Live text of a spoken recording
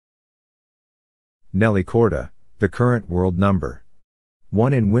Nelly Korda, the current world number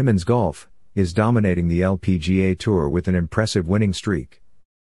 1 in women's golf, is dominating the LPGA Tour with an impressive winning streak.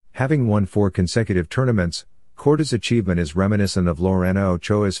 Having won 4 consecutive tournaments, Korda's achievement is reminiscent of Lorena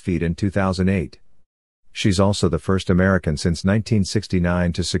Ochoa's feat in 2008. She's also the first American since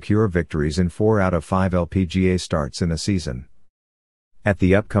 1969 to secure victories in 4 out of 5 LPGA starts in a season. At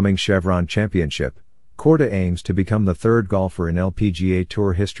the upcoming Chevron Championship, Korda aims to become the 3rd golfer in LPGA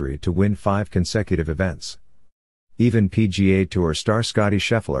Tour history to win 5 consecutive events. Even PGA Tour star Scottie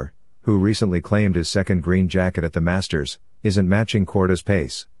Scheffler, who recently claimed his 2nd green jacket at the Masters, isn't matching Korda's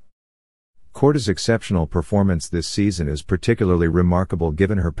pace. Korda's exceptional performance this season is particularly remarkable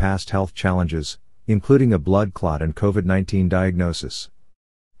given her past health challenges, including a blood clot and COVID-19 diagnosis.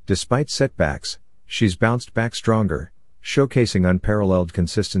 Despite setbacks, she's bounced back stronger, showcasing unparalleled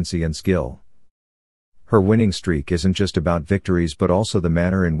consistency and skill. Her winning streak isn't just about victories but also the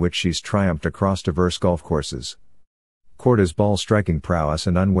manner in which she's triumphed across diverse golf courses. Korda's ball-striking prowess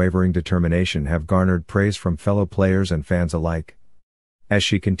and unwavering determination have garnered praise from fellow players and fans alike. As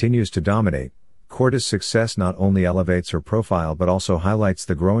she continues to dominate, Korda's success not only elevates her profile but also highlights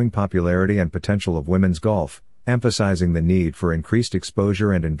the growing popularity and potential of women's golf, emphasizing the need for increased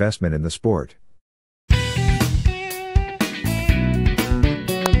exposure and investment in the sport.